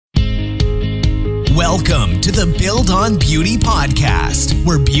Welcome to the Build on Beauty podcast,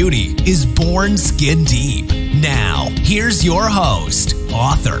 where beauty is born skin deep. Now, here's your host,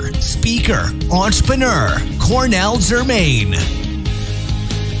 author, speaker, entrepreneur, Cornell Jermaine.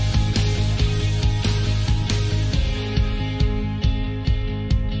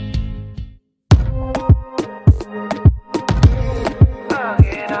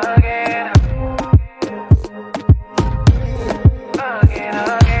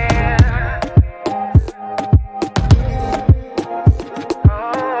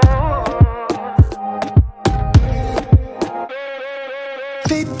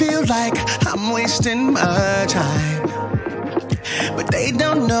 Wasting my time, but they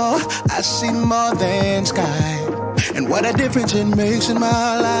don't know I see more than sky, and what a difference it makes in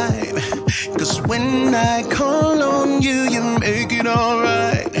my life. Cause when I call on you, you make it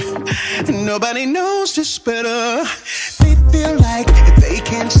alright. Nobody knows this better. They feel like if they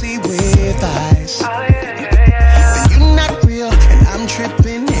can't see with eyes, then you're not real and I'm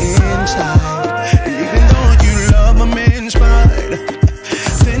tripping inside. And even though you love them inside,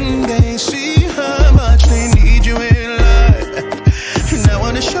 then they see how much they need you in life. And I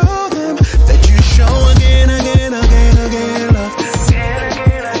want to show them that you show again, again, again, again, love.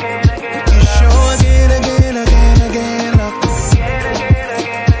 You show again, again, again, again, love.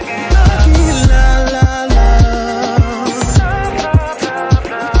 La, la, la.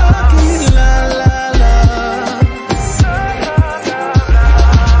 La, la, la.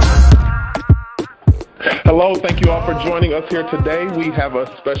 Hello, thank you all for joining us here today. We have a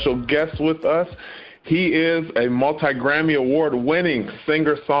special guest with us. He is a multi-Grammy Award-winning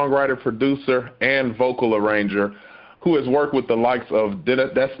singer, songwriter, producer, and vocal arranger who has worked with the likes of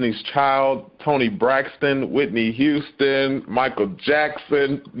Destiny's Child, Toni Braxton, Whitney Houston, Michael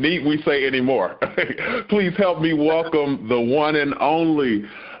Jackson. Need we say any more? Please help me welcome the one and only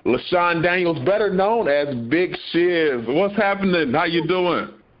Lashawn Daniels, better known as Big Shiz. What's happening? How you doing?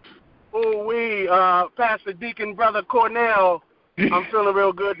 Pastor Deacon Brother Cornell, I'm feeling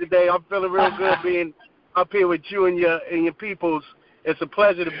real good today. I'm feeling real good being up here with you and your peoples. It's a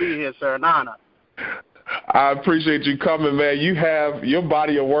pleasure to be here, sir. An honor. I appreciate you coming, man. Your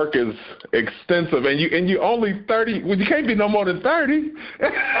body of work is extensive, and you only 30. Well, you can't be no more than 30.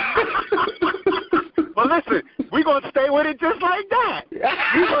 Well, listen, we're gonna stay with it just like that.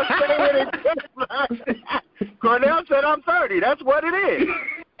 We're gonna stay with it just like that. Cornell said I'm 30. That's what it is.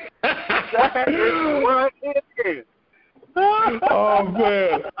 That is what it is. Oh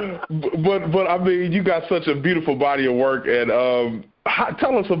man, but I mean, you got such a beautiful body of work, and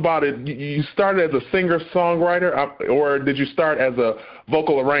tell us about it. You started as a singer-songwriter, or did you start as a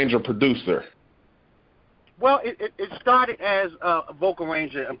vocal arranger producer? Well, it started as a vocal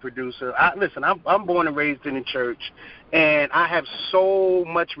arranger and producer. Listen, I'm born and raised in the church, and I have so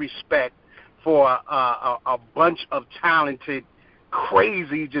much respect for a bunch of talented,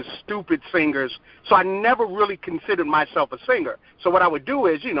 crazy, just stupid singers. So I never really considered myself a singer. So what I would do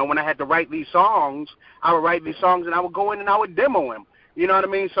is, when I had to write these songs, I would write these songs and I would go in and I would demo them. You know what I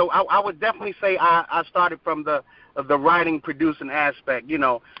mean? So I would definitely say I started from the writing, producing aspect.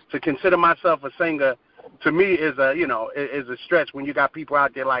 To consider myself a singer, to me, is a stretch when you got people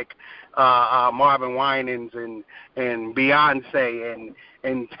out there like Marvin Winans and Beyonce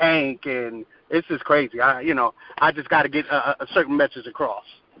and Tank, and it's just crazy. I just got to get a certain message across.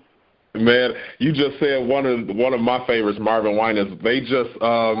 Man, you just said one of my favorites, Marvin Winans. They just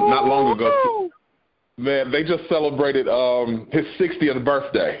not long ago, man, they just celebrated his 60th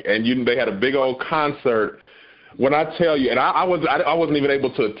birthday, and they had a big old concert. When I tell you, and I wasn't even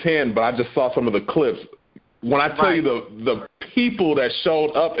able to attend, but I just saw some of the clips. When I tell you the people that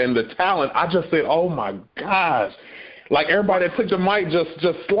showed up and the talent, I just said, oh my gosh. Like, everybody that took the mic just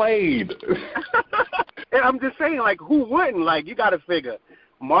slayed. And I'm just saying, like, who wouldn't? Like, you got to figure,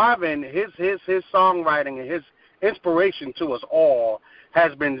 Marvin, his songwriting and his inspiration to us all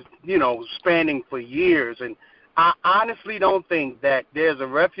has been, spanning for years. And I honestly don't think that there's a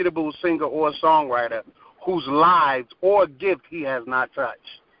reputable singer or songwriter whose lives or gift he has not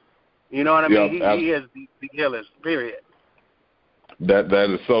touched. You know what I mean? He is the illest, period. That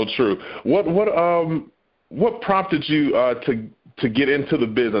is so true. What prompted you to get into the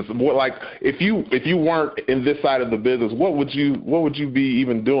business? If you weren't in this side of the business, what would you be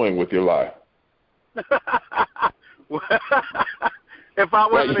even doing with your life? If I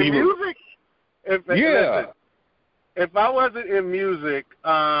wasn't in music, listen, if I wasn't in music,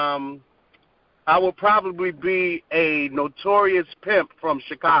 I would probably be a notorious pimp from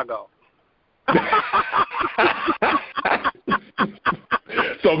Chicago.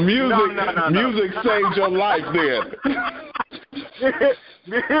 So music saved your life then. Music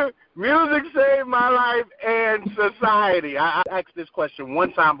saved my life and society. I asked this question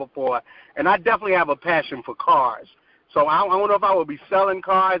one time before, and I definitely have a passion for cars. So I don't know if I would be selling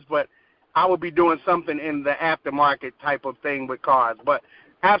cars, but I would be doing something in the aftermarket type of thing with cars. But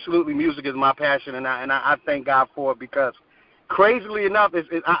absolutely, music is my passion, and I thank God for it because, crazily enough,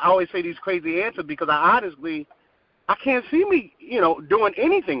 I always say these crazy answers because I can't see me, doing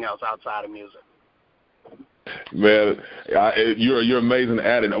anything else outside of music. Man, you're amazing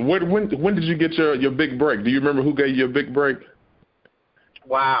at it. When did you get your big break? Do you remember who gave you your big break?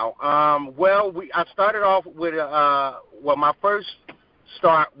 Wow. I started off with my first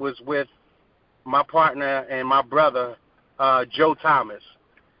start was with my partner and my brother, Joe Thomas.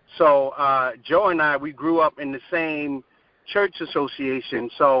 So Joe and I, we grew up in the same church association.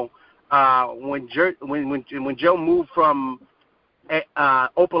 So when Joe moved from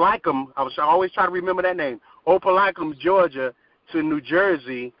Opelika, I always try to remember that name, Opelika, Georgia, to New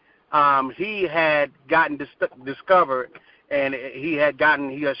Jersey, he had gotten discovered, and he had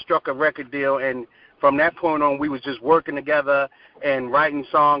struck a record deal, and from that point on, we was just working together and writing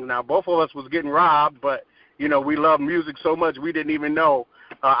songs. Now, both of us was getting robbed, but, we loved music so much we didn't even know.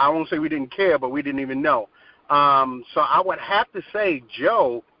 I won't say we didn't care, but we didn't even know. So I would have to say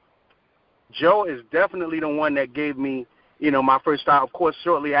Joe is definitely the one that gave me, my first start. Of course,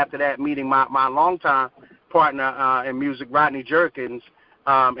 shortly after that, meeting my longtime partner in music, Rodney Jerkins,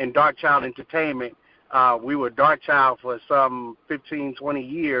 in Dark Child Entertainment. We were Dark Child for some 15, 20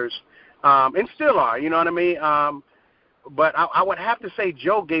 years, and still are, you know what I mean? But I would have to say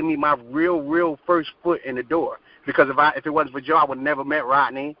Joe gave me my real first foot in the door, because if it wasn't for Joe, I would have never met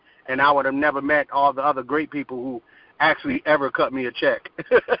Rodney, and I would have never met all the other great people who actually ever cut me a check.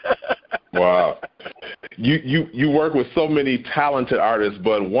 Wow. You work with so many talented artists,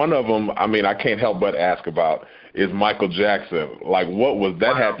 but one of them, I can't help but ask about is Michael Jackson. Like, what was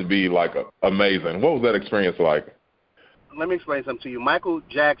that? Wow. Had to be like amazing. What was that experience like? Let me explain something to you. Michael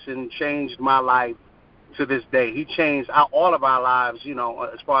Jackson changed my life to this day. He changed all of our lives,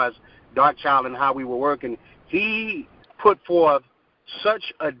 as far as Dark Child and how we were working. He put forth such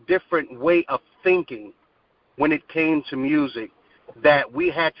a different way of thinking when it came to music that we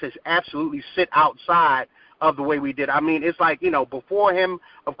had to absolutely sit outside of the way we did. It's like, before him,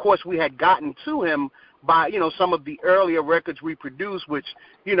 of course, we had gotten to him by, some of the earlier records we produced, which,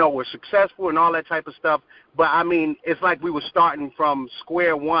 were successful and all that type of stuff. But, it's like we were starting from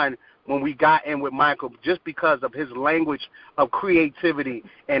square one when we got in with Michael, just because of his language of creativity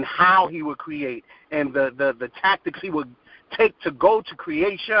and how he would create and the tactics he would take to go to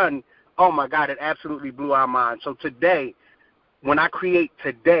creation. Oh, my God, it absolutely blew our minds. So today, when I create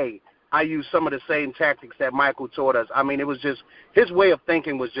today, I use some of the same tactics that Michael taught us. It was just, his way of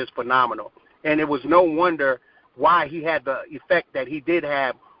thinking was just phenomenal. And it was no wonder why he had the effect that he did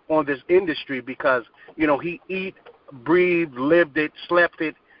have on this industry, because, he eat, breathed, lived it, slept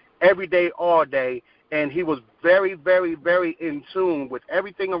it every day, all day. And he was very, very, very in tune with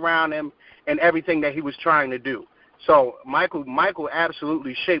everything around him and everything that he was trying to do. So Michael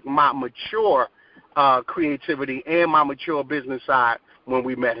absolutely shaped my mature creativity and my mature business side when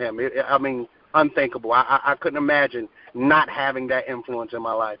we met him. Unthinkable. I couldn't imagine not having that influence in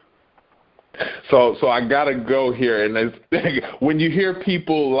my life. So I gotta go here, and when you hear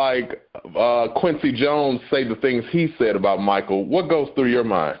people like Quincy Jones say the things he said about Michael, what goes through your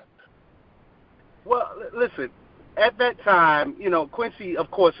mind? Well, listen, at that time, Quincy, of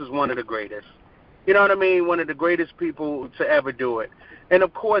course, is one of the greatest. You know what I mean? One of the greatest people to ever do it. And,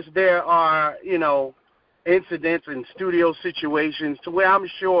 of course, there are, incidents and studio situations to where I'm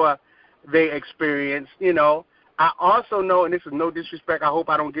sure they experience, I also know, and this is no disrespect, I hope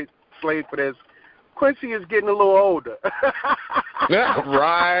I don't get slayed for this, Quincy is getting a little older. Yeah,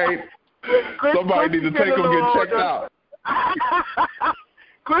 right. Somebody needs to take him get checked out.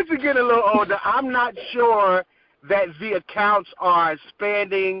 Quincy getting a little older. I'm not sure that the accounts are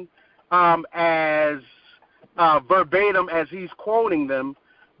expanding as verbatim as he's quoting them,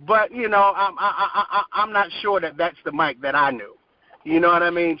 but I'm not sure that that's the Mike that I knew. You know what I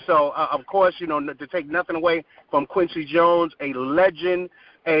mean? So of course, to take nothing away from Quincy Jones, a legend,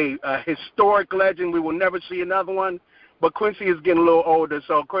 a historic legend. We will never see another one. But Quincy is getting a little older.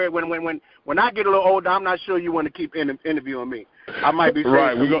 So Craig, when I get a little older, I'm not sure you want to keep interviewing me. I might be saying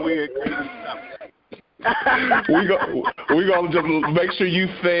right. some weird stuff. We're going to just make sure you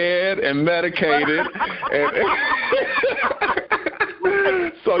fed and medicated, and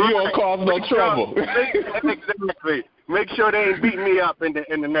so you don't cause no trouble. Exactly. Make sure they ain't beating me up in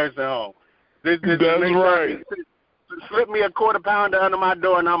the nursing home. That's right. Slip me a quarter pounder under my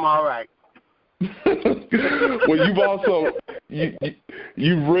door, and I'm all right. Well, you've also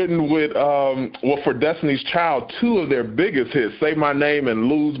you've written with for Destiny's Child 2 of their biggest hits, "Say My Name" and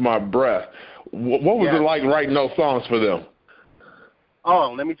 "Lose My Breath." What was it like writing those songs for them?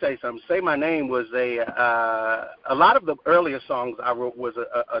 Oh, let me tell you something. "Say My Name" was a lot of the earlier songs I wrote was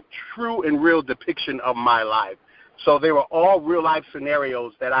a true and real depiction of my life. So they were all real life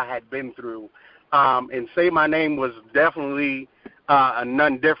scenarios that I had been through. And "Say My Name" was definitely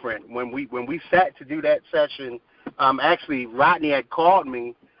none different. When we sat to do that session, actually Rodney had called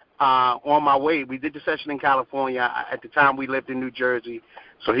me on my way. We did the session in California. At the time we lived in New Jersey.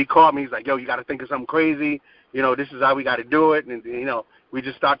 So he called me. He's like, "Yo, you got to think of something crazy. You know, this is how we got to do it." And, you know, we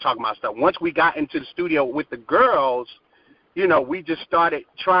just start talking about stuff. Once we got into the studio with the girls, you know, we just started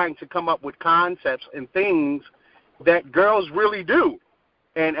trying to come up with concepts and things that girls really do.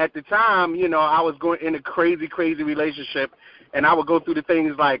 And at the time, you know, I was going in a crazy, crazy relationship, and I would go through the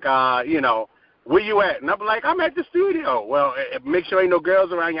things like, you know, "Where you at?" And I'm like, "I'm at the studio." "Well, make sure ain't no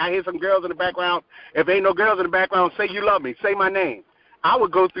girls around you. I hear some girls in the background. If ain't no girls in the background, say you love me. Say my name." I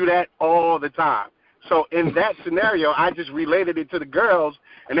would go through that all the time. So in that scenario, I just related it to the girls,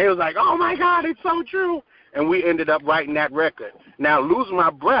 and they was like, "Oh, my God, it's so true." And we ended up writing that record. Now, "Lose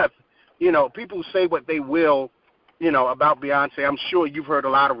My Breath," you know, people say what they will, you know, about Beyonce. I'm sure you've heard a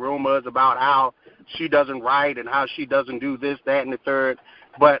lot of rumors about how she doesn't write and how she doesn't do this, that, and the third.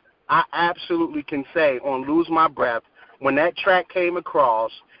 But I absolutely can say on "Lose My Breath," when that track came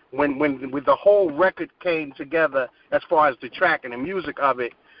across, when the whole record came together as far as the track and the music of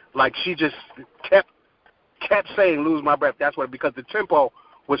it, like she just kept saying "Lose My Breath." That's what, because the tempo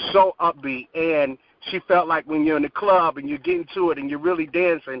was so upbeat, and she felt like when you're in the club and you're getting to it and you're really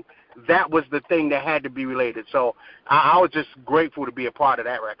dancing, that was the thing that had to be related. So I was just grateful to be a part of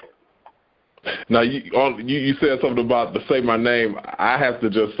that record. Now, you said something about the "Say My Name." I have to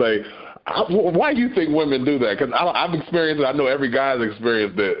just say, why do you think women do that? Because I've experienced it. I know every guy's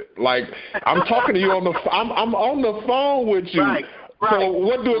experienced it. Like, I'm talking to you I'm on the phone with you. Right. So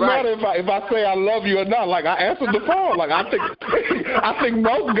what do it matter if I say I love you or not? Like, I answered the phone. Like, I think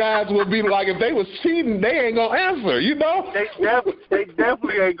most guys would be like, if they was cheating, they ain't gonna answer. You know? They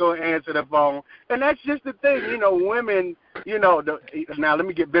definitely ain't gonna answer the phone. And that's just the thing. You know, women. You know, now let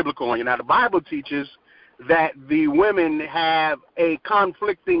me get biblical on you. Now the Bible teaches that the women have a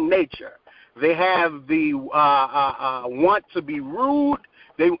conflicting nature. They have the want to be rude,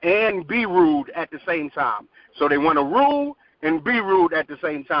 and be rude at the same time. So they want to rule and be rude at the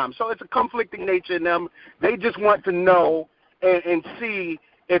same time. So it's a conflicting nature in them. They just want to know and see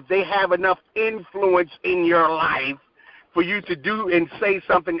if they have enough influence in your life for you to do and say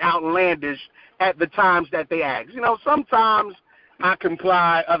something outlandish at the times that they ask. You know, sometimes I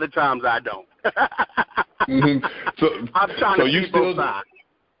comply, other times I don't. Mm-hmm. So I'm trying to keep both sides.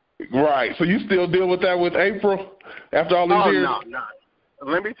 Right. So you still deal with that with April after all these years? No.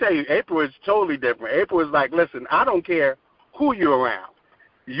 Let me tell you, April is totally different. April is like, listen, I don't care who you're around.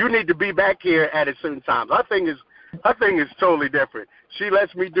 You need to be back here at a certain time. Her thing is totally different. She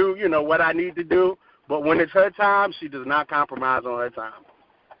lets me do, you know, what I need to do, but when it's her time, she does not compromise on her time.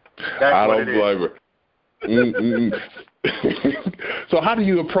 That's I what don't blame her. So how do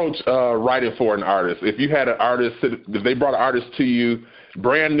you approach writing for an artist? If you had an artist, if they brought an artist to you,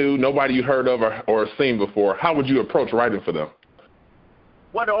 brand new, nobody you heard of or seen before, how would you approach writing for them?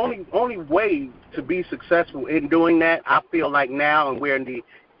 Well, the only way to be successful in doing that, I feel like now, and we're in the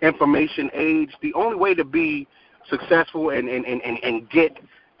information age, the only way to be successful and get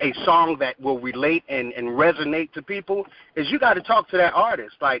a song that will relate and resonate to people is you got to talk to that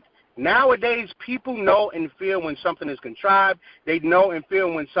artist. Like, nowadays, people know and feel when something is contrived. They know and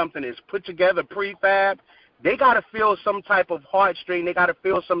feel when something is put together, prefab. They got to feel some type of heartstring. They got to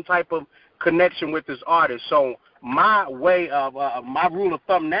feel some type of connection with this artist. So my way of my rule of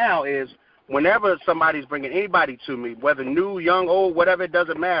thumb now is whenever somebody's bringing anybody to me, whether new, young, old, whatever, it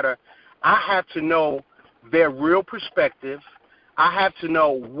doesn't matter, I have to know their real perspective. I have to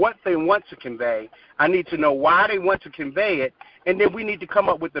know what they want to convey. I need to know why they want to convey it. And then we need to come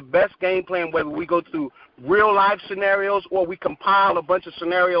up with the best game plan, whether we go through real-life scenarios or we compile a bunch of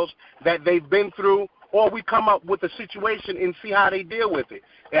scenarios that they've been through, or we come up with a situation and see how they deal with it.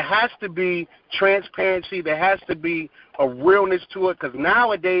 There has to be transparency. There has to be a realness to it, because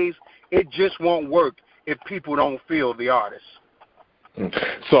nowadays it just won't work if people don't feel the artist.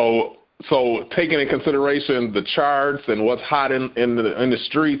 So taking into consideration the charts and what's hot in the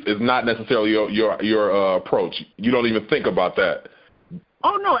streets is not necessarily your approach. You don't even think about that.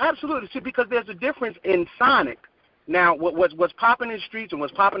 Oh, no, absolutely. See, because there's a difference in sonic. Now, what's popping in the streets and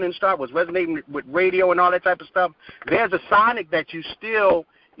what's popping in the start, what's resonating with radio and all that type of stuff, there's a sonic that you still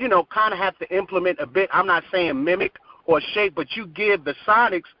kind of have to implement a bit. I'm not saying mimic or shape, but you give the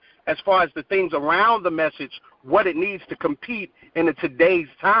sonics as far as the things around the message, what it needs to compete in today's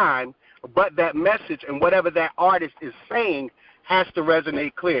time, but that message and whatever that artist is saying has to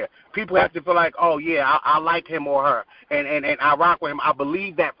resonate clear. People have to feel like, oh, yeah, I like him or her, and I rock with him. I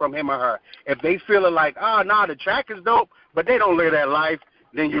believe that from him or her. If they feel it like, oh, no, the track is dope, but they don't live that life,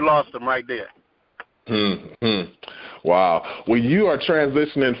 then you lost them right there. Wow. Well, you are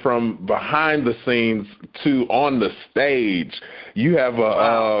transitioning from behind the scenes to on the stage. You have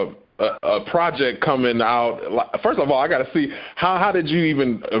a project coming out. First of all, I got to see, how did you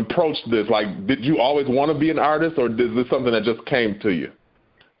even approach this? Like, did you always want to be an artist, or is this something that just came to you?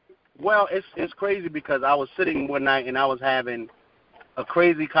 Well, it's crazy because I was sitting one night and I was having a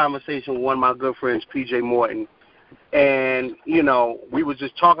crazy conversation with one of my good friends, PJ Morton. And, we was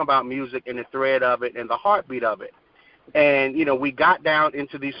just talking about music and the thread of it and the heartbeat of it. And, we got down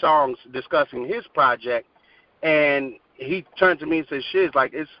into these songs discussing his project, and he turned to me and said, Shiz,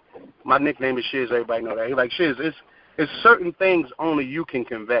 like, my nickname is Shiz, everybody know that. He's like, Shiz, it's certain things only you can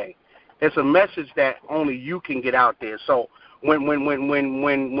convey. It's a message that only you can get out there. So when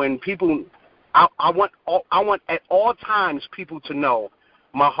people, I want at all times people to know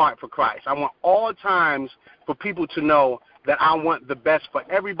my heart for Christ. I want all times for people to know that I want the best for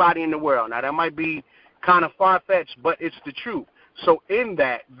everybody in the world. Now, that might be kind of far-fetched, but it's the truth. So in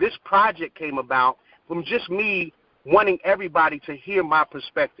that, this project came about from just me wanting everybody to hear my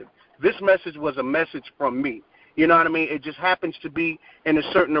perspective. This message was a message from me. You know what I mean? It just happens to be in a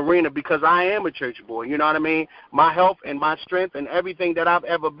certain arena because I am a church boy. You know what I mean? My health and my strength and everything that I've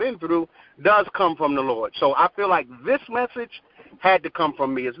ever been through does come from the Lord. So I feel like this message had to come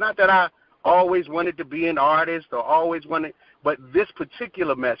from me. It's not that I always wanted to be an artist or always wanted, but this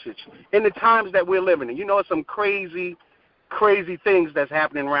particular message in the times that we're living in, some crazy, crazy things that's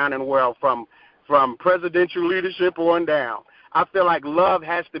happening around in the world from presidential leadership on down. I feel like love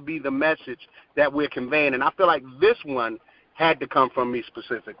has to be the message that we're conveying, and I feel like this one had to come from me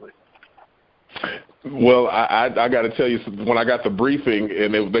specifically. Well, I got to tell you, when I got the briefing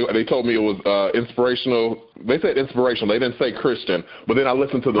and they told me it was inspirational, they said inspirational. They didn't say Christian, but then I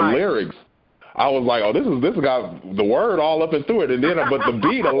listened to the lyrics. I was like, oh, this got the word all up and through it, and then but the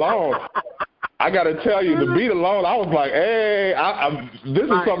beat alone. I got to tell you, the beat alone, I was like, hey, this is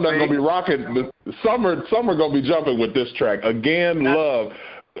something that's going to be rocking. Summer going to be jumping with this track. Again, love.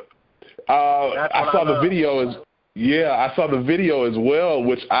 I saw the video as well,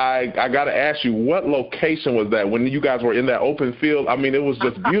 which I got to ask you, what location was that when you guys were in that open field? I mean, it was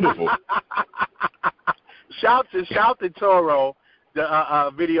just beautiful. Shout to Toro,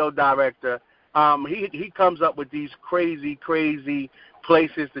 the video director. He comes up with these crazy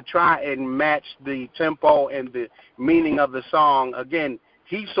places to try and match the tempo and the meaning of the song. Again,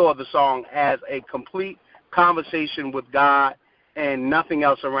 he saw the song as a complete conversation with God and nothing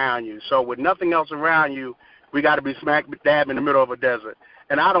else around you. So with nothing else around you, we got to be smack dab in the middle of a desert.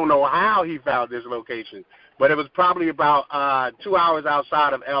 And I don't know how he found this location, but it was probably about 2 hours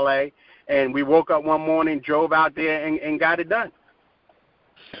outside of L.A., and we woke up one morning, drove out there, and got it done.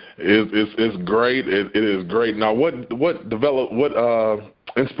 It's great. It is great. Now, what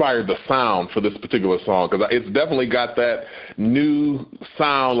inspired the sound for this particular song? Because it's definitely got that new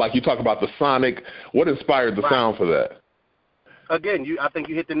sound, like you talk about the sonic. What inspired the sound for that? Again, I think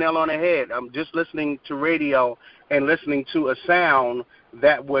you hit the nail on the head. I'm just listening to radio and listening to a sound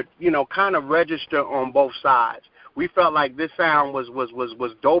that would, kind of register on both sides. We felt like this sound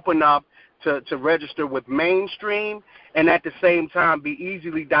was dope enough to register with mainstream and at the same time be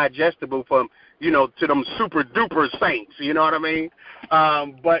easily digestible from, to them super duper saints, you know what I mean?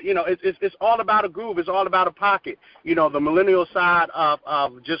 But, it's all about a groove. It's all about a pocket. The millennial side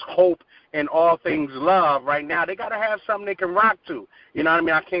of just hope and all things love right now, they got to have something they can rock to. You know what I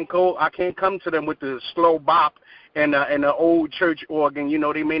mean? I can't come to them with the slow bop and the old church organ.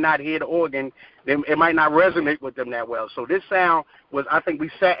 They may not hear the organ. It might not resonate with them that well. So this sound was, I think we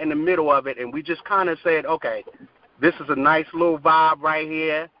sat in the middle of it, and we just kind of said, okay, this is a nice little vibe right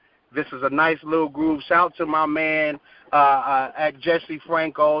here. This is a nice little groove. Shout to my man at Jesse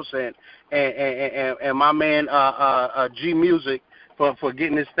Francos and my man G Music for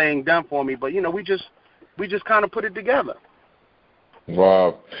getting this thing done for me. But we just kind of put it together.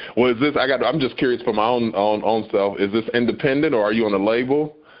 Wow. Well, is this? I'm just curious for my own self. Is this independent, or are you on a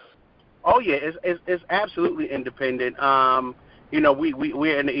label? Oh yeah, it's absolutely independent.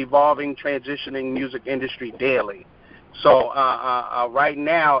 We're in the evolving, transitioning music industry daily. So right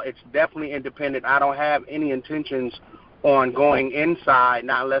now, it's definitely independent. I don't have any intentions on going inside,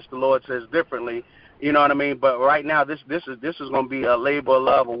 not unless the Lord says differently. You know what I mean? But right now, this is going to be a labor of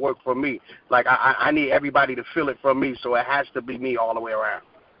love or work for me. Like, I need everybody to feel it from me, so it has to be me all the way around.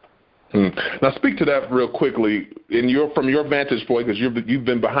 Now, speak to that real quickly. From your vantage point, because you've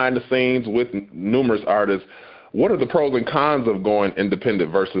been behind the scenes with numerous artists, what are the pros and cons of going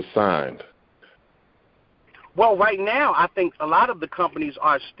independent versus signed? Well, right now, I think a lot of the companies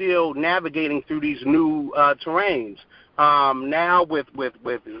are still navigating through these new terrains. Now with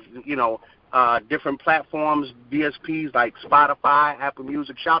different platforms, DSPs like Spotify, Apple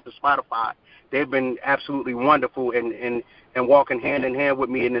Music, shout to Spotify. They've been absolutely wonderful and walking hand in hand with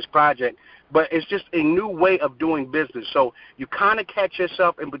me in this project. But it's just a new way of doing business. So you kind of catch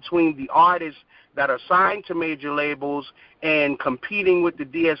yourself in between the artists that are signed to major labels and competing with the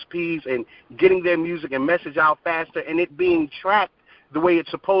DSPs and getting their music and message out faster, and it being tracked the way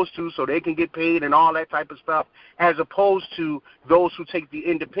it's supposed to so they can get paid and all that type of stuff, as opposed to those who take the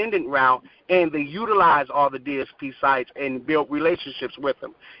independent route and they utilize all the DSP sites and build relationships with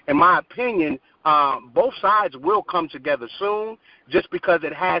them. In my opinion, both sides will come together soon just because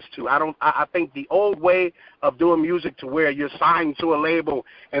it has to. I think the old way of doing music to where you're signed to a label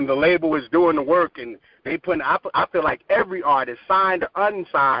and the label is doing the work and they I feel like every artist, signed or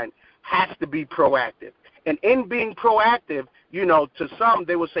unsigned, has to be proactive. And in being proactive, to some,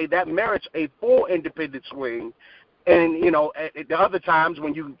 they will say that merits a full independent swing. And, at the other times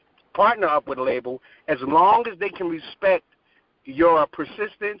when you partner up with a label, as long as they can respect your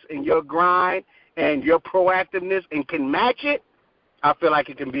persistence and your grind and your proactiveness and can match it, I feel like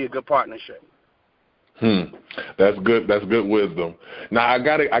it can be a good partnership. That's good. That's good wisdom. Now I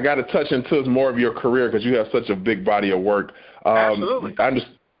gotta touch into more of your career because you have such a big body of work. Absolutely.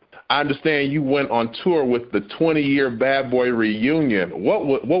 I understand you went on tour with the 20-year Bad Boy reunion. What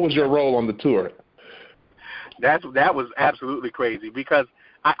was your role on the tour? That was absolutely crazy because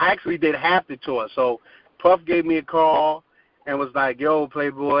I actually did half the tour. So Puff gave me a call and was like, "Yo,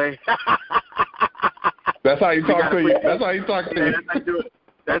 Playboy." That's how you talk to you. That's how you talk to you. That's how you do it.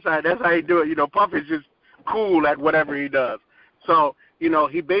 That's how you do it. Puff is just cool at whatever he does. So,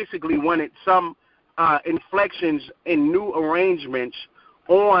 he basically wanted some inflections and new arrangements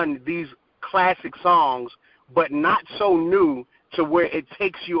on these classic songs, but not so new to where it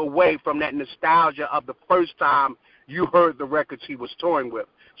takes you away from that nostalgia of the first time you heard the records he was touring with.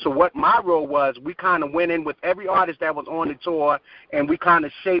 So what my role was, we kind of went in with every artist that was on the tour, and we kind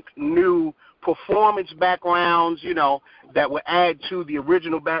of shaped new performance backgrounds, that would add to the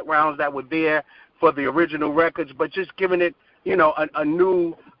original backgrounds that were there for the original records, but just giving it, a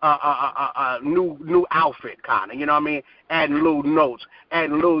new outfit kind of, you know what I mean? Adding little notes,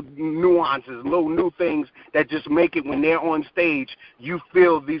 adding little nuances, little new things that just make it when they're on stage, you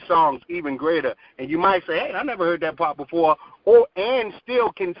feel these songs even greater. And you might say, hey, I never heard that part before, and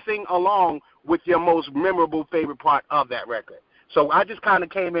still can sing along with your most memorable favorite part of that record. So I just kind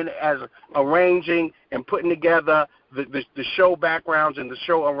of came in as arranging and putting together the show backgrounds and the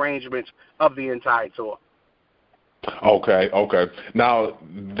show arrangements of the entire tour. Okay. Now,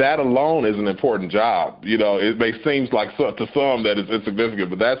 that alone is an important job. It may seem like to some that it's insignificant,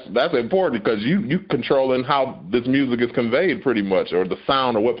 but that's important because you controlling how this music is conveyed pretty much, or the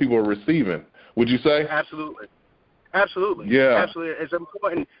sound, or what people are receiving. Would you say? Absolutely. Yeah. Absolutely. It's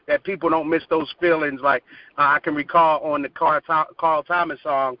important that people don't miss those feelings. Like I can recall on the Carl Thomas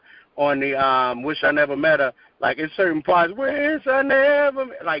song on the Wish I Never Met Her, like in certain parts, Wish I Never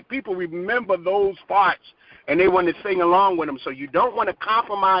Met, like people remember those parts and they want to sing along with them. So you don't want to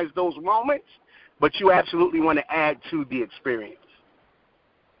compromise those moments, but you absolutely want to add to the experience.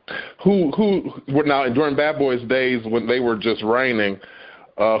 Who now during Bad Boys days when they were just reigning,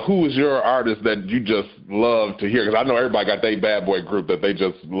 who was your artist that you just loved to hear? Because I know everybody got their Bad Boy group that they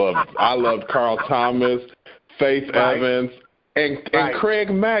just loved. I loved Carl Thomas, Faith Evans, and Craig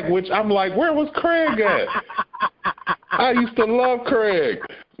Mack, which I'm like, where was Craig at? I used to love Craig.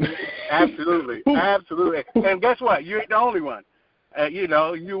 Absolutely. And guess what? You ain't the only one.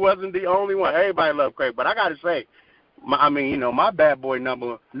 You wasn't the only one. Everybody loved Craig. But I got to say, my Bad Boy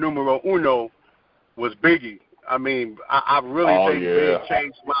numero uno was Biggie. I really think Big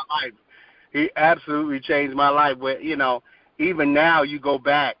changed my life. He absolutely changed my life. Where, even now you go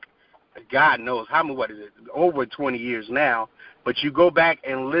back, God knows what is it, over 20 years now, but you go back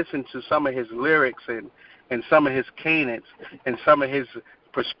and listen to some of his lyrics and some of his cadence and some of his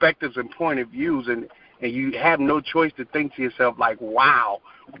perspectives and point of views, and you have no choice to think to yourself, like, wow,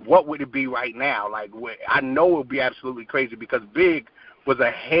 what would it be right now? Like, I know it would be absolutely crazy because Big was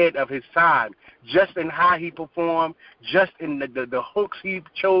ahead of his time, just in how he performed, just in the hooks he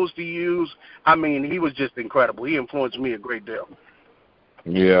chose to use. He was just incredible. He influenced me a great deal.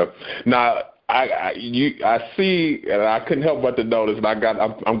 Yeah. Now, I see, and I couldn't help but to notice, and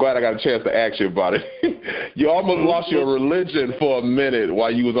I'm glad I got a chance to ask you about it. You almost lost your religion for a minute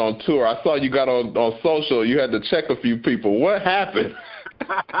while you was on tour. I saw you got on social. You had to check a few people. What happened?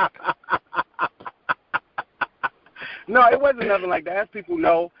 No, it wasn't nothing like that. As people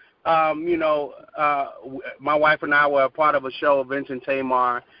know, my wife and I were a part of a show, Vincent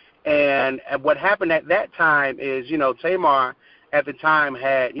Tamar, and what happened at that time is, Tamar at the time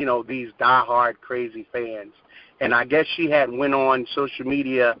had, these diehard crazy fans, and I guess she had went on social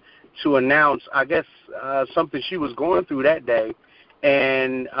media to announce, something she was going through that day,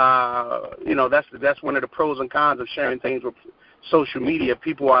 and that's one of the pros and cons of sharing things with social media.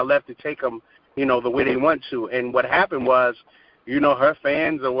 People are left to take them, the way they want to, and what happened was, her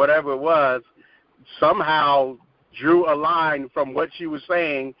fans or whatever it was somehow drew a line from what she was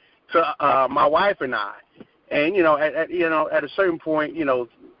saying to my wife and I. And, at a certain point,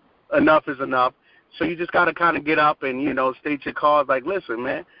 enough is enough. So you just got to kind of get up and, state your cause like, listen,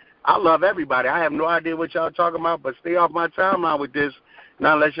 man, I love everybody. I have no idea what y'all talking about, but stay off my timeline with this,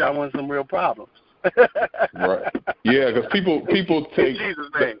 not unless y'all want some real problems. Right. Yeah, because people take in Jesus'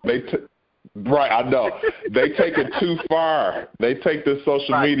 name. Right, I know. They take it too far. They take this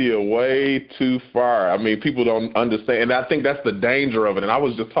social media way too far. I mean, people don't understand. And I think that's the danger of it. And I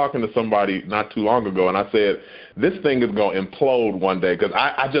was just talking to somebody not too long ago, and I said, this thing is going to implode one day because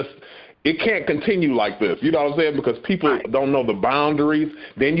it can't continue like this. You know what I'm saying? Because people don't know the boundaries.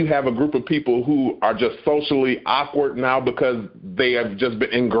 Then you have a group of people who are just socially awkward now because they have just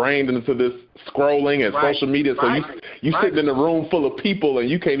been ingrained into this scrolling and social media. So you sitting in a room full of people and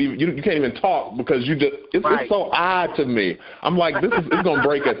you can't even talk because it's so odd to me. I'm like, it's going to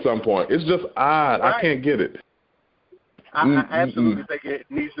break at some point. It's just odd. I can't get it. I absolutely think it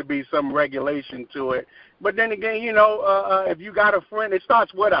needs to be some regulation to it. But then again, if you got a friend, it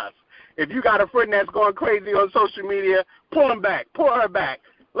starts with us. If you got a friend that's going crazy on social media, pull her back.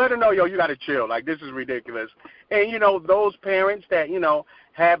 Let her know, you got to chill. Like, this is ridiculous. And, those parents that,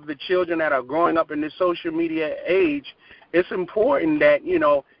 have the children that are growing up in this social media age, it's important that,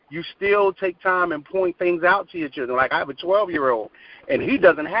 you still take time and point things out to your children. Like, I have a 12-year-old, and he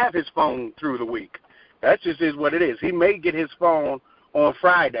doesn't have his phone through the week. That just is what it is. He may get his phone on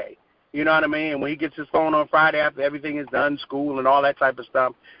Friday. You know what I mean? And when he gets his phone on Friday after everything is done, school and all that type of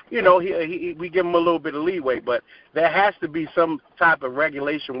stuff, we give him a little bit of leeway. But there has to be some type of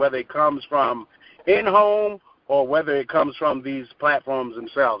regulation, whether it comes from in-home or whether it comes from these platforms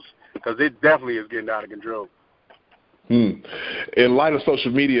themselves, because it definitely is getting out of control. In light of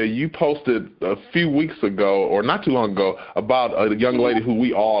social media, you posted a few weeks ago, or not too long ago, about a young lady who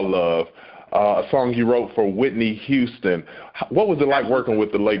we all love. A song you wrote for Whitney Houston. What was it like working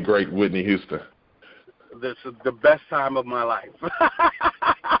with the late, great Whitney Houston? This is the best time of my life.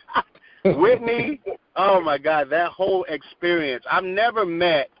 Whitney, oh, my God, that whole experience. I've never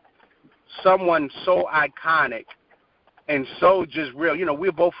met someone so iconic and so just real.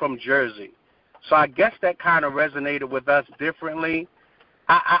 We're both from Jersey, so I guess that kind of resonated with us differently.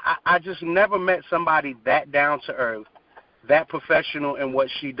 I just never met somebody that down to earth, that professional in what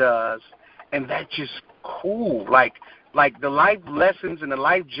she does, and that's just cool. Like the life lessons and the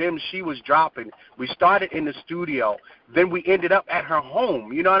life gems she was dropping. We started in the studio. Then we ended up at her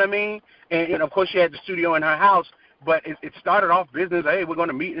home. You know what I mean? And of course, she had the studio in her house. But it started off business. Hey, we're going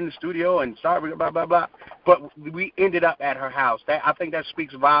to meet in the studio and start blah, blah, blah. But we ended up at her house. I think that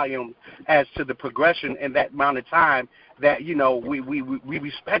speaks volume as to the progression in that amount of time that, we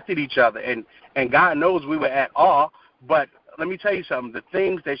respected each other. And God knows we were at awe. But let me tell you something, the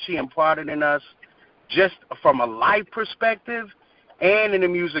things that she imparted in us, just from a life perspective and in a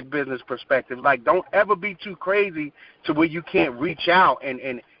music business perspective, like, don't ever be too crazy to where you can't reach out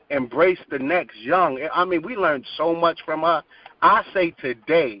and embrace the next young. I mean, we learned so much from her. I say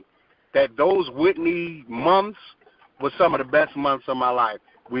today that those Whitney months were some of the best months of my life.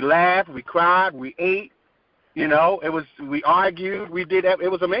 We laughed, we cried, we ate, we argued, we did that. It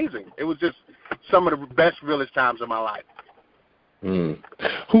was amazing. It was just some of the best, realest times of my life.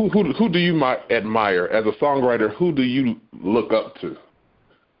 Who do you admire as a songwriter? Who do you look up to?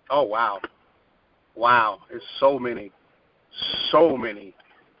 Oh, wow, it's so many.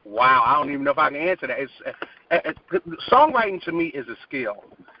 Wow, I don't even know if I can answer that. Songwriting to me is a skill.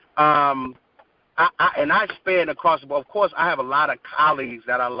 I span across the board. Of course, I have a lot of colleagues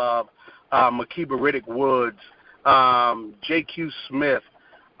that I love. Makeba Riddick Woods, J.Q. Smith,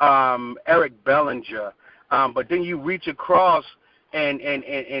 Eric Bellinger. But then you reach across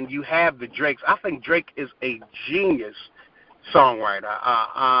and you have the Drakes. I think Drake is a genius songwriter.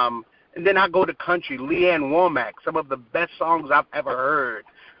 And then I go to country, Leanne Womack, some of the best songs I've ever heard.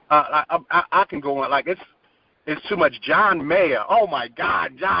 I can go on. Like, it's too much. John Mayer. Oh, my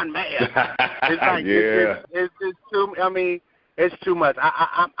God, John Mayer. It's like, it's too, I mean, it's too much.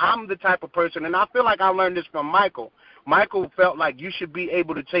 I'm the type of person, and I feel like I learned this from Michael. Michael felt like you should be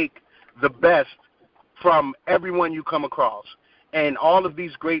able to take the best from everyone you come across. And all of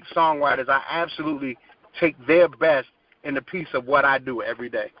these great songwriters, I absolutely take their best in a piece of what I do every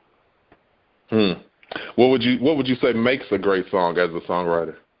day. What would you say makes a great song as a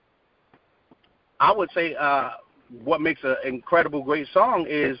songwriter? I would say what makes an incredible great song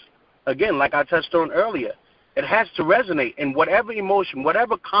is, again, like I touched on earlier, it has to resonate in whatever emotion,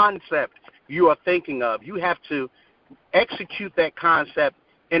 whatever concept you are thinking of. You have to execute that concept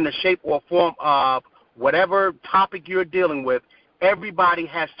in the shape or form of whatever topic you're dealing with. Everybody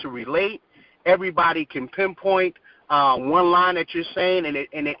has to relate. Everybody can pinpoint one line that you're saying, and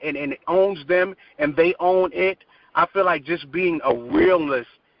it owns them, and they own it. I feel like just being a realist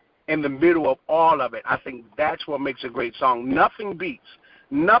in the middle of all of it, I think that's what makes a great song. Nothing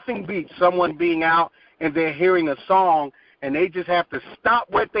beats someone being out and they're hearing a song, and they just have to stop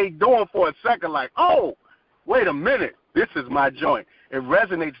what they're doing for a second, like, oh, wait a minute, this is my joint. It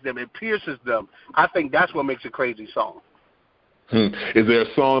resonates them. It pierces them. I think that's what makes a crazy song. Is there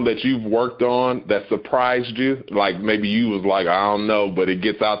a song that you've worked on that surprised you? Like maybe you was like, I don't know, but it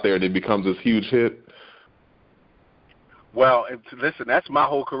gets out there and it becomes this huge hit? Well, listen, that's my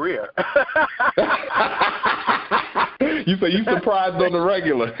whole career. You say you surprised on the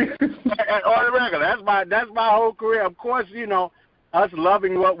regular. On the regular. That's my whole career. Of course, you know, us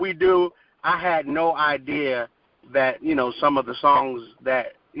loving what we do, I had no idea that, you know, some of the songs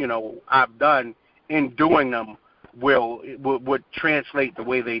that, you know, I've done in doing them would translate the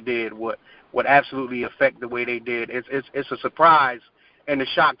way they did, would absolutely affect the way they did. It's a surprise and a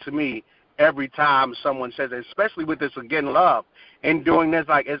shock to me every time someone says it, especially with this Again Love. And doing this,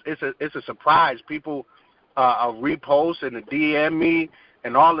 like, it's a surprise. People repost and DM me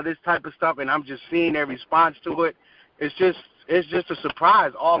and all of this type of stuff, and I'm just seeing their response to it. It's just a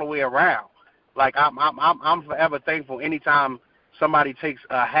surprise all the way around. Like, I'm forever thankful anytime somebody takes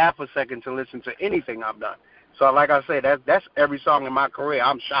a half a second to listen to anything I've done. So, like I said, that's every song in my career.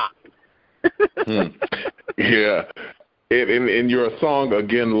 I'm shocked. Yeah. In your song,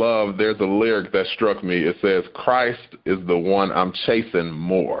 Again Love, there's a lyric that struck me. It says, Christ is the one I'm chasing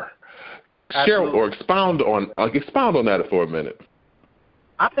more. Share or expound on that for a minute.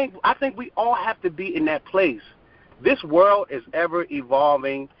 I think we all have to be in that place. This world is ever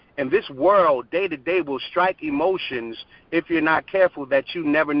evolving, and this world day to day will strike emotions if you're not careful that you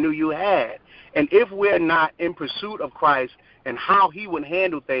never knew you had. And if we're not in pursuit of Christ and how he would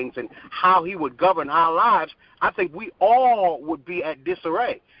handle things and how he would govern our lives, I think we all would be at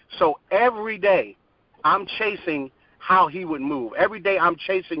disarray. So every day I'm chasing how he would move. Every day I'm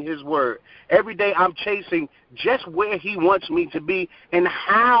chasing his word. Every day I'm chasing just where he wants me to be and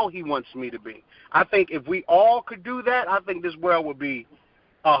how he wants me to be. I think if we all could do that, I think this world would be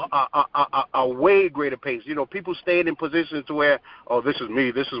a way greater pace. You know, people staying in positions to where, oh, this is me,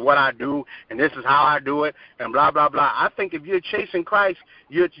 this is what I do, and this is how I do it, and blah, blah, blah. I think if you're chasing Christ,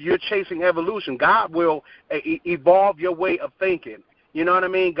 you're chasing evolution. God will evolve your way of thinking. You know what I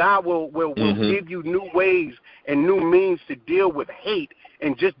mean? God will give you new ways and new means to deal with hate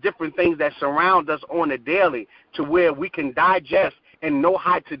and just different things that surround us on a daily, to where we can digest and know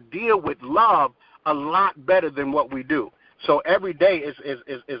how to deal with love a lot better than what we do. So every day is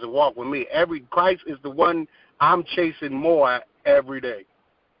a walk with me. Christ is the one I'm chasing more every day.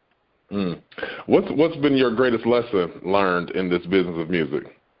 What's been your greatest lesson learned in this business of music?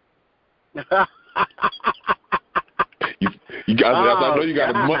 You guys, I know you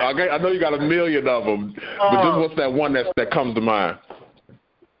got I know you got a million of them, but just what's that one that comes to mind?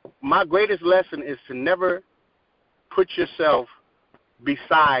 My greatest lesson is to never put yourself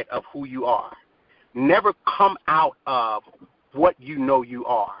beside of who you are. Never come out of what you know you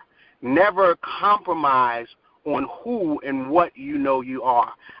are. Never compromise on who and what you know you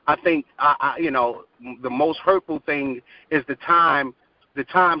are. I think, the most hurtful thing is the times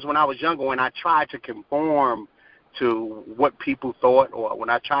when I was younger, when I tried to conform to what people thought, or when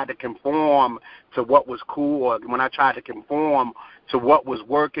I tried to conform to what was cool, or when I tried to conform to what was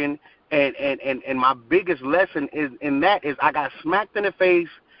working. And my biggest lesson is I got smacked in the face,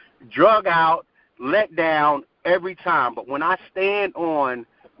 drug out, let down every time. But when I stand on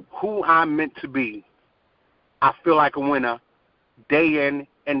who I'm meant to be, I feel like a winner day in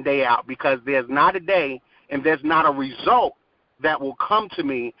and day out, because there's not a day and there's not a result that will come to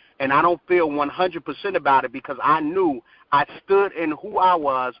me and I don't feel 100% about it, because I knew I stood in who I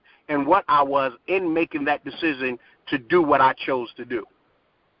was and what I was in making that decision to do what I chose to do.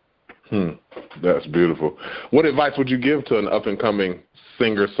 That's beautiful. What advice would you give to an up-and-coming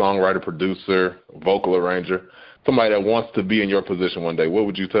singer, songwriter, producer, vocal arranger, somebody that wants to be in your position one day? What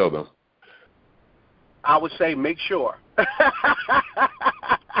would you tell them? I would say make sure.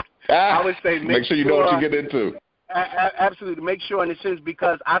 I would say make sure you know what you get into. Absolutely. Make sure in a sense,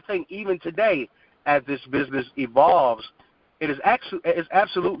 because I think even today, as this business evolves, it is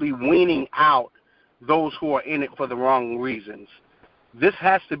absolutely weaning out those who are in it for the wrong reasons. This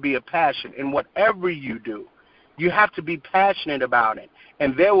has to be a passion. And whatever you do, you have to be passionate about it.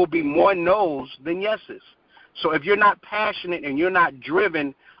 And there will be more no's than yeses. So if you're not passionate and you're not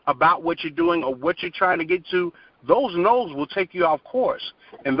driven about what you're doing or what you're trying to get to, those no's will take you off course.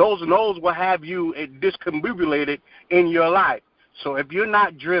 And those no's will have you discombobulated in your life. So if you're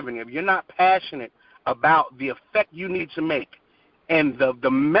not driven, if you're not passionate about the effect you need to make and the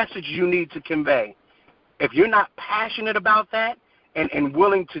message you need to convey, if you're not passionate about that, and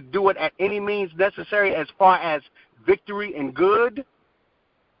willing to do it at any means necessary as far as victory and good,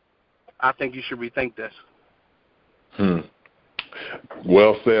 I think you should rethink this.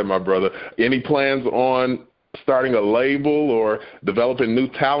 Well said, my brother. Any plans on starting a label or developing new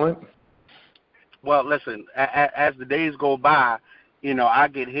talent? Well, listen, as the days go by, I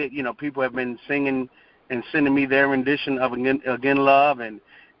get hit. People have been singing and sending me their rendition of Again Love and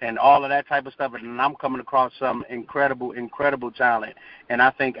all of that type of stuff, and I'm coming across some incredible talent. And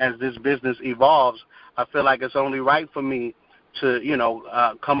I think as this business evolves, I feel like it's only right for me to,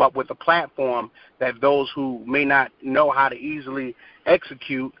 come up with a platform that those who may not know how to easily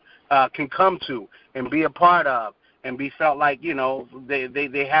execute can come to and be a part of and be felt like,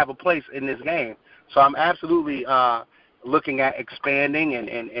 they have a place in this game. So I'm absolutely looking at expanding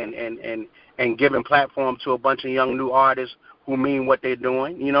and giving platform to a bunch of young new artists who mean what they're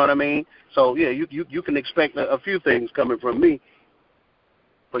doing, you know what I mean? So, yeah, you can expect a few things coming from me.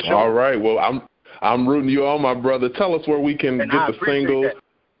 For sure. All right. Well, I'm rooting you on, my brother. Tell us where we can get the single.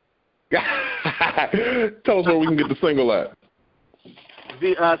 Tell us where we can get the single at.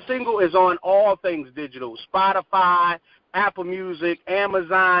 The single is on all things digital: Spotify, Apple Music,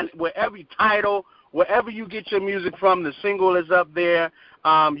 Amazon, wherever you get your music from, the single is up there.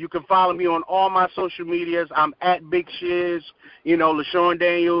 You can follow me on all my social medias. I'm at Big Shiz, Lashawn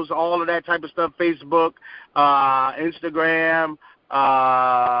Daniels, all of that type of stuff, Facebook, Instagram.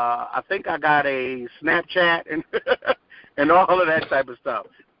 I think I got a Snapchat and all of that type of stuff.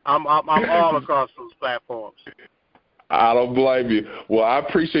 I'm all across those platforms. I don't blame you. Well, I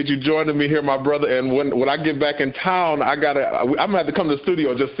appreciate you joining me here, my brother. And when I get back in town, I'm gonna have to come to the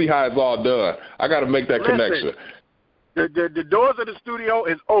studio and just see how it's all done. I got to make that connection. The doors of the studio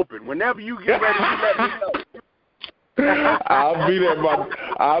is open. Whenever you get ready, you let me know. I'll be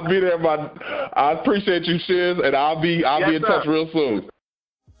there, I appreciate you, Shiz, and I'll be in touch real soon.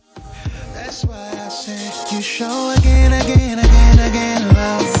 That's why I say you show again, love.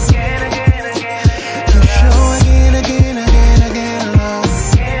 You show again, love. Again, love.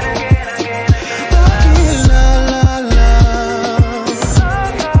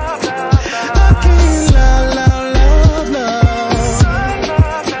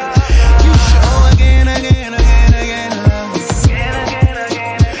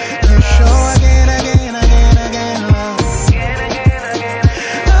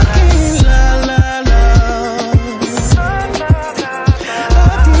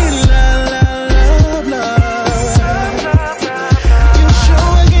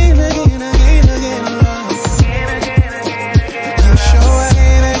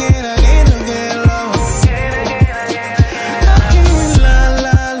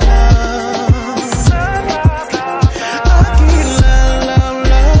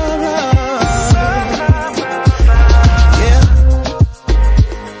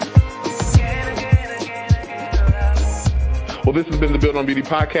 Well, this has been the Build on Beauty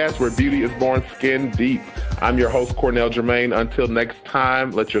podcast, where beauty is born skin deep. I'm your host, Cornell Jermaine. Until next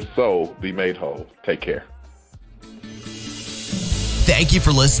time, let your soul be made whole. Take care. Thank you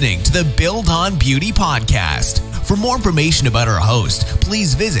for listening to the Build on Beauty podcast. For more information about our host,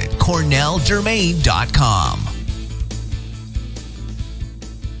 please visit CornellJermaine.com.